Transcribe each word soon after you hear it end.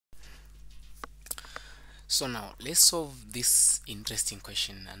So now let's solve this interesting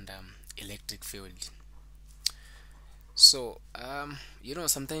question and electric field.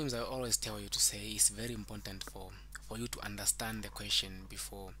 Sometimes I always tell you to say it's very important for you to understand the question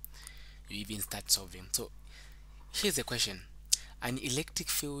before you even start solving. So here's the question. An electric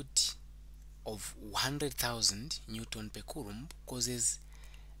field of 100,000 Newton per Coulomb causes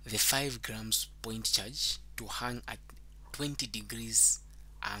the 5 grams point charge to hang at 20 degrees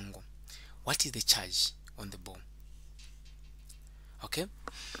angle. What is the charge on the ball? Okay,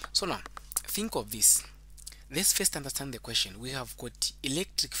 so now think of this. Let's first understand the question. We have got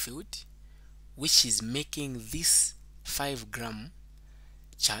electric field which is making this 5 gram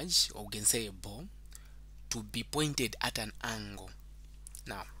charge, or we can say a ball, to be pointed at an angle.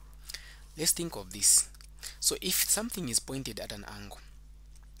 Now let's think of this. So if something is pointed at an angle,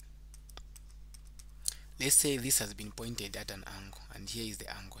 let's say this has been pointed at an angle, and here is the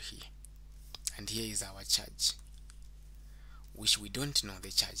angle here, and here is our charge, which we don't know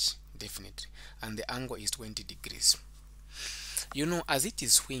the charge definitely, and the angle is 20 degrees. As it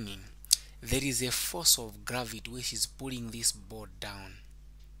is swinging, there is a force of gravity which is pulling this board down.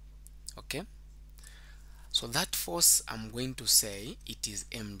 Okay, so that force, I'm going to say it is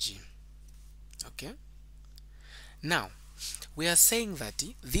mg. Okay, now we are saying that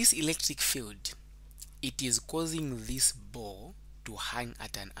this electric field, it is causing this ball to hang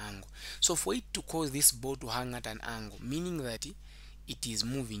at an angle. So for it to cause this ball to hang at an angle, meaning that it is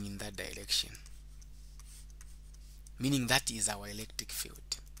moving in that direction, meaning that is our electric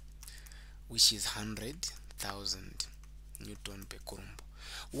field, which is 100,000 Newton per Coulomb.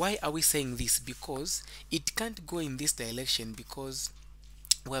 Why are we saying this? Because it can't go in this direction, because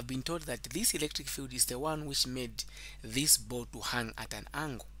we have been told that this electric field is the one which made this ball to hang at an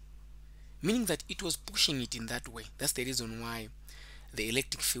angle, meaning that it was pushing it in that way. That's the reason why the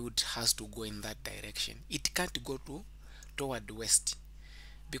electric field has to go in that direction. It can't go toward west,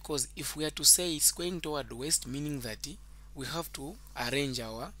 because if we are to say it's going toward west, meaning that we have to arrange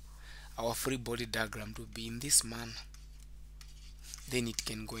our free body diagram to be in this manner, then it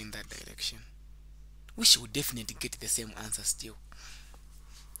can go in that direction, which would definitely get the same answer still.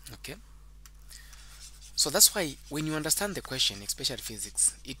 Okay, so that's why when you understand the question, especially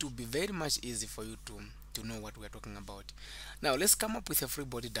physics, it will be very much easy for you to know what we are talking about. Now let's come up with a free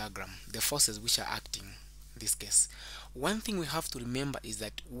body diagram, the forces which are acting in this case. One thing we have to remember is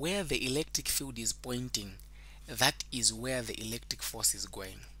that where the electric field is pointing, that is where the electric force is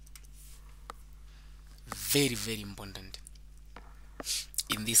going. Very, very important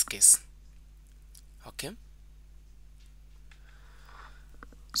in this case. Okay,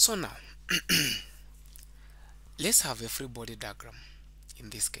 so now let's have a free body diagram in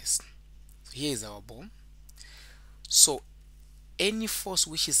this case. So here is our ball. So any force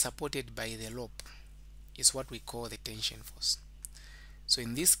which is supported by the rope is what we call the tension force. So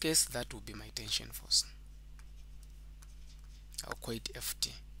in this case, that will be my tension force. I'll call it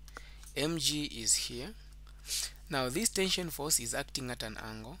Ft. Mg is here. Now this tension force is acting at an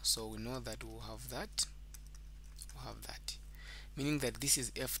angle, so we know that we'll have that, meaning that this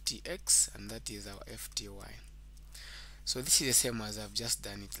is Ftx and that is our Fty. So this is the same as I've just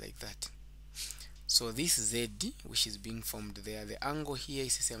done it like that. So this Z which is being formed there, the angle here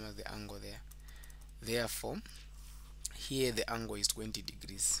is the same as the angle there. Therefore, here the angle is 20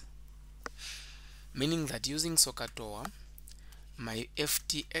 degrees. Meaning that using SOHCAHTOA, my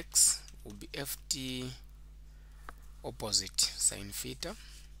Ftx will be Ft opposite sine theta,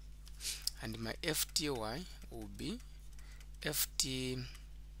 and my Fty will be Ft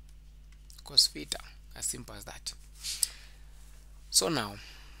cos theta. As simple as that. So now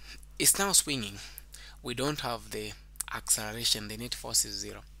it's now swinging. We don't have the acceleration, the net force is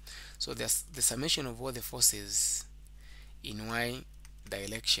 0. So there's the summation of all the forces in y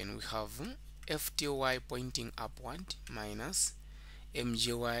direction. We have Fty pointing upward minus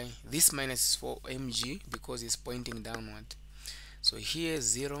Mgy. This minus is for Mg because it's pointing downward. So here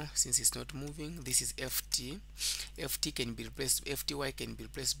 0, since it's not moving. This is Ft. Ft can be replaced, Fty can be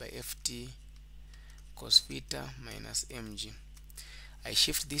replaced by Ft cos theta minus Mg. I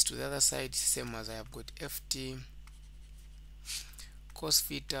shift this to the other side, same as I have got Ft cos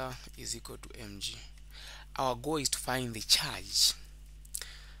theta is equal to Mg. Our goal is to find the charge.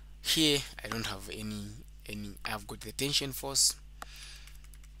 Here I don't have any I've got the tension force,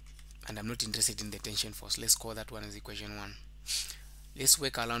 and I'm not interested in the tension force. Let's call that one as equation 1. Let's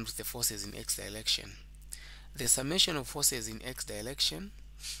work around with the forces in x direction. The summation of forces in x direction,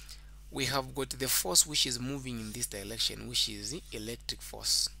 we have got the force which is moving in this direction, which is the electric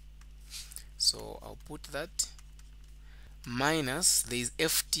force. So I'll put that minus, there is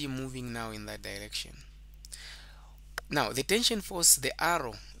Ft moving now in that direction. Now the tension force, the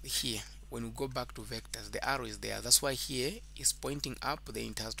arrow here, when we go back to vectors, the arrow is there. That's why here is pointing up,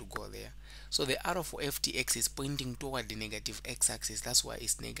 then it has to go there. So the arrow for ftx is pointing toward the negative x-axis. That's why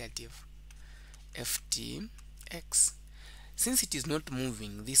it's negative ftx. Since it is not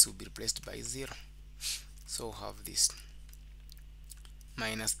moving, this will be replaced by 0. So we'll have this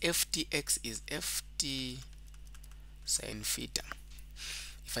minus ftx is ft sine theta.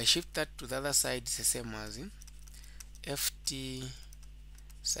 If I shift that to the other side, it's the same as ft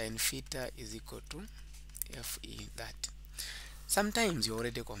sine theta is equal to fe. That sometimes you're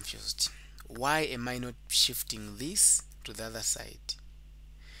already confused. Why am I not shifting this to the other side?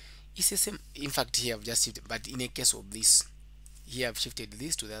 It's the same. In fact, here I've just shifted, but in a case of this, here I've shifted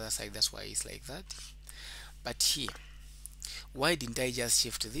this to the other side. That's why it's like that. But here, why didn't I just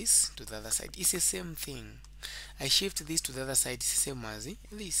shift this to the other side? It's the same thing. I shift this to the other side, it's the same as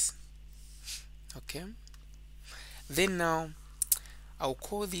this. Okay. Then now I'll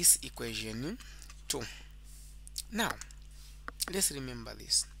call this equation 2. Now let's remember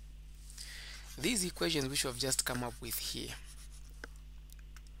this. These equations which we have just come up with here,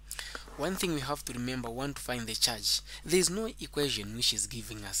 one thing we have to remember, want to find the charge. There is no equation which is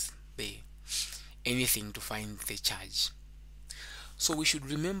giving us anything to find the charge. So we should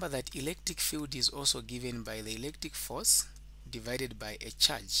remember that electric field is also given by the electric force divided by a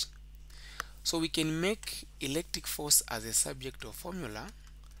charge. So we can make electric force as a subject of formula.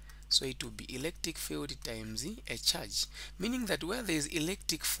 So it will be electric field times a charge, meaning that where there is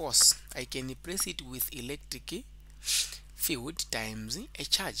electric force, I can replace it with electric field times a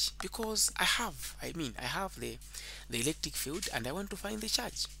charge, because I have the electric field and I want to find the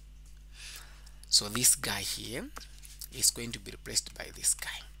charge. So this guy here is going to be replaced by this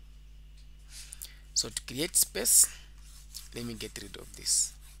guy. So to create space, let me get rid of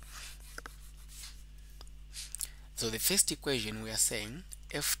this. So the first equation, we are saying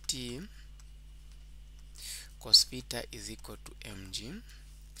ft cos theta is equal to mg.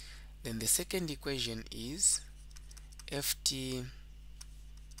 Then the second equation is ft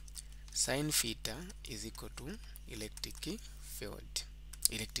sine theta is equal to electric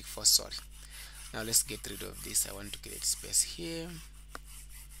force, sorry. Now let's get rid of this. I want to create space here.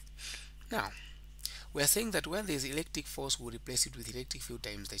 Now we are saying that where there is electric force, we'll replace it with electric field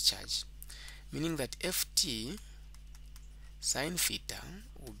times the charge, meaning that ft sine theta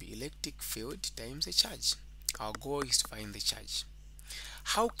will be electric field times the charge. Our goal is to find the charge.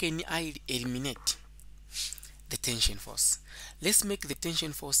 How can I eliminate the tension force? Let's make the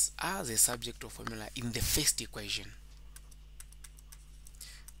tension force as a subject of formula in the first equation.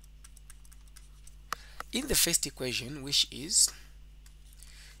 In the first equation, which is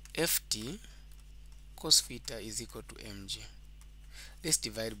ft cos theta is equal to mg, let's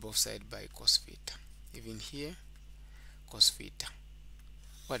divide both sides by cos theta. Even here, cos theta.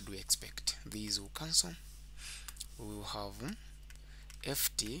 What do we expect? These will cancel. We will have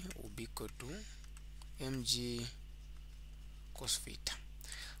ft will be equal to mg cos theta.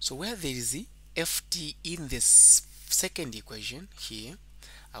 So where there is ft in this second equation here,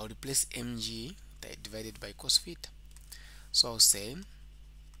 I will replace mg divided by cos theta. So I'll say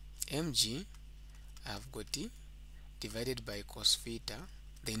mg, I've got divided by cos theta,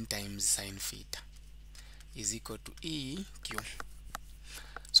 then times sine theta is equal to EQ.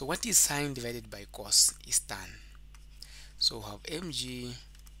 So what is sine divided by cos? Is tan. So we'll have mg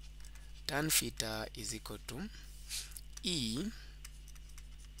tan theta is equal to EQ.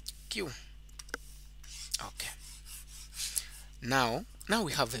 Okay. Now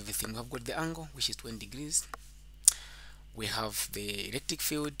we have everything. We have got the angle, which is 20 degrees. We have the electric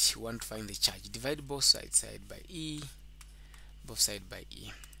field. We want to find the charge. Divide both sides by E. Both sides by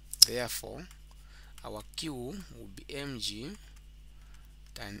E. Therefore, our Q will be mg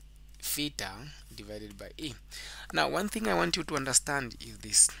tan theta divided by E. Now, one thing I want you to understand is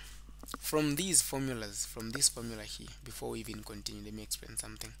this. From these formulas, from this formula here, before we even continue, let me explain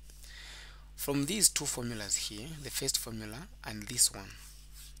something. From these two formulas here, the first formula and this one,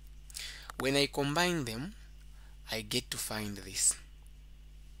 when I combine them, I get to find this.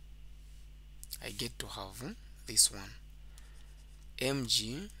 I get to have this one.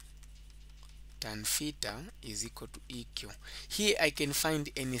 Mg tan theta is equal to EQ. Here I can find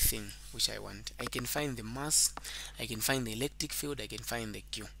anything which I want. I can find the mass, I can find the electric field, I can find the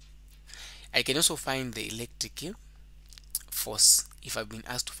Q. I can also find the electric force if I've been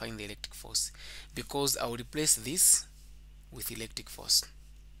asked to find the electric force, because I will replace this with electric force.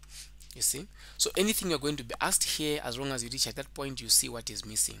 You see? So anything you're going to be asked here, as long as you reach at that point, you see what is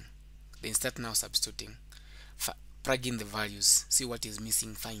missing. Then start now substituting. Plug in the values, see what is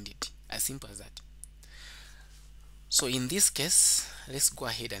missing, find it. As simple as that. So in this case, let's go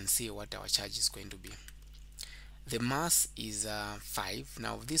ahead and see what our charge is going to be. The mass is 5.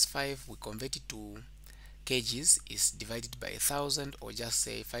 Now this 5 we convert it to kgs, is divided by 1000, or just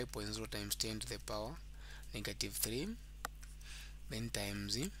say 5.0 times 10 to the power negative 3, then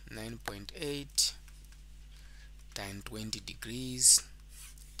times 9.8 times 20 degrees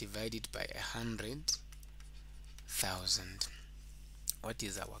divided by 100,000. What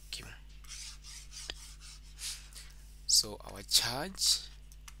is our Q? So our charge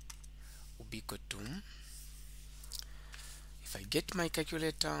will be equal to, if I get my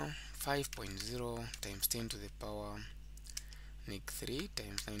calculator, 5.0 times 10 to the power negative 3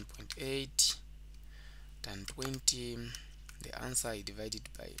 times 9.8 times 20, the answer is divided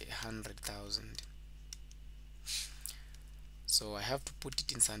by 100,000. So I have to put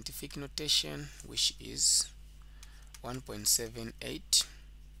it in scientific notation, which is 1.78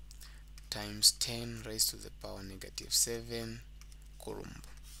 times 10 raised to the power negative 7 coulomb.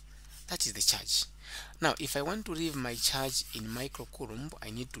 That is the charge. Now if I want to leave my charge in microcoulomb, I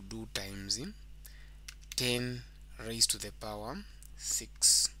need to do times 10 raised to the power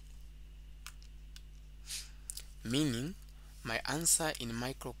 6, meaning my answer in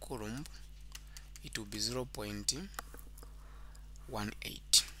microcoulomb, it will be 0.18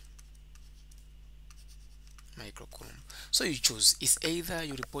 microcoulomb. So you choose. It's either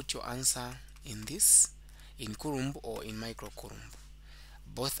you report your answer in this, in coulomb, or in microcoulomb.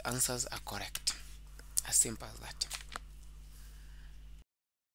 Both answers are correct. As simple as that.